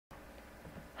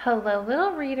Hello,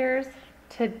 little readers.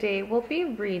 Today we'll be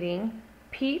reading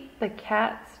Pete the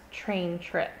Cat's Train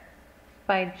Trip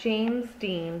by James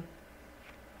Dean.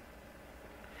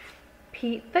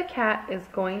 Pete the cat is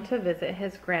going to visit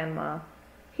his grandma.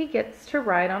 He gets to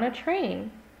ride on a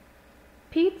train.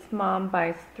 Pete's mom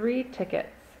buys 3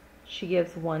 tickets. She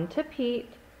gives one to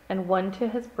Pete and one to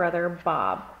his brother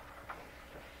Bob.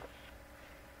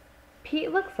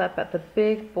 Pete looks up at the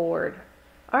big board.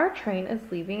 Our train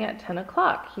is leaving at 10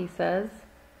 o'clock, he says.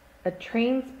 A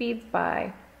train speeds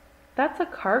by. That's a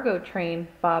cargo train,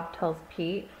 Bob tells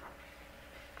Pete.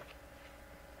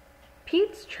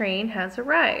 Pete's train has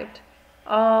arrived.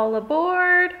 All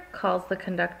aboard, calls the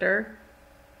conductor.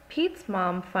 Pete's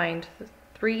mom finds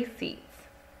 3 seats.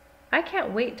 I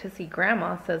can't wait to see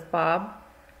Grandma, says Bob.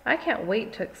 I can't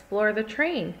wait to explore the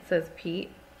train, says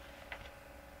Pete.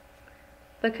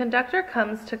 The conductor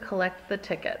comes to collect the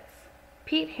tickets.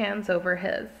 Pete hands over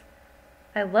his.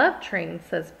 I love trains,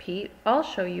 says Pete. I'll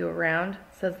show you around,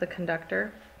 says the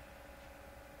conductor.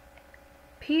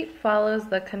 Pete follows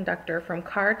the conductor from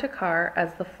car to car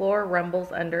as the floor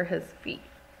rumbles under his feet.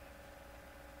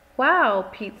 Wow,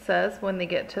 Pete says when they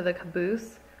get to the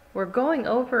caboose. We're going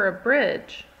over a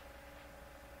bridge.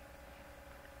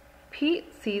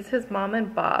 Pete sees his mom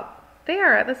and Bob. They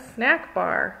are at the snack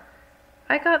bar.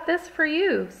 I got this for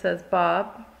you, says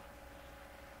Bob.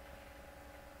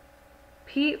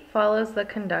 Pete follows the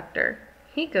conductor.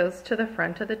 He goes to the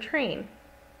front of the train.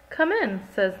 Come in,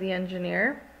 says the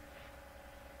engineer.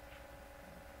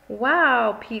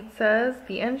 Wow, Pete says.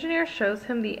 The engineer shows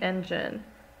him the engine.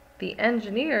 The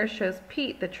engineer shows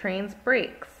Pete the train's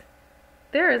brakes.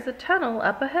 There is a tunnel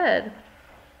up ahead.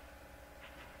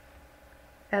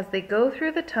 As they go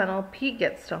through the tunnel, Pete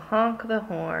gets to honk the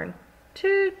horn.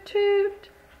 Toot, toot.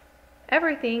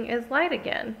 Everything is light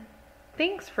again.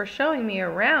 Thanks for showing me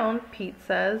around, Pete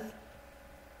says.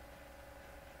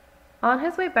 On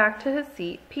his way back to his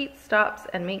seat, Pete stops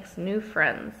and makes new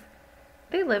friends.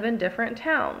 They live in different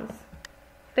towns.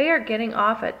 They are getting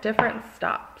off at different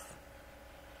stops.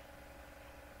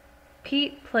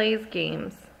 Pete plays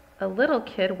games. A little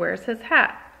kid wears his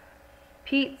hat.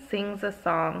 Pete sings a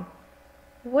song.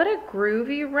 What a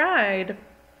groovy ride.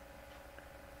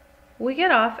 We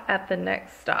get off at the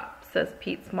next stop, says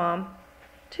Pete's mom.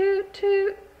 Toot,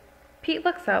 toot. Pete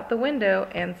looks out the window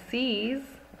and sees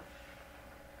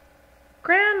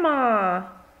Grandma.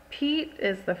 Pete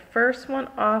is the first one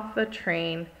off the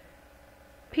train.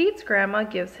 Pete's grandma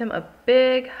gives him a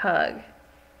big hug.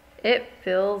 It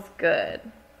feels good.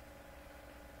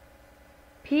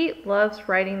 Pete loves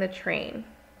riding the train,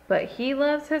 but he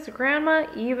loves his grandma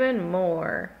even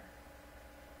more.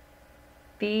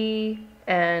 The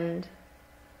end.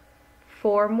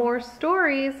 For more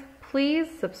stories, please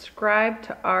subscribe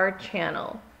to our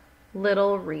channel,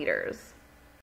 Little Readers.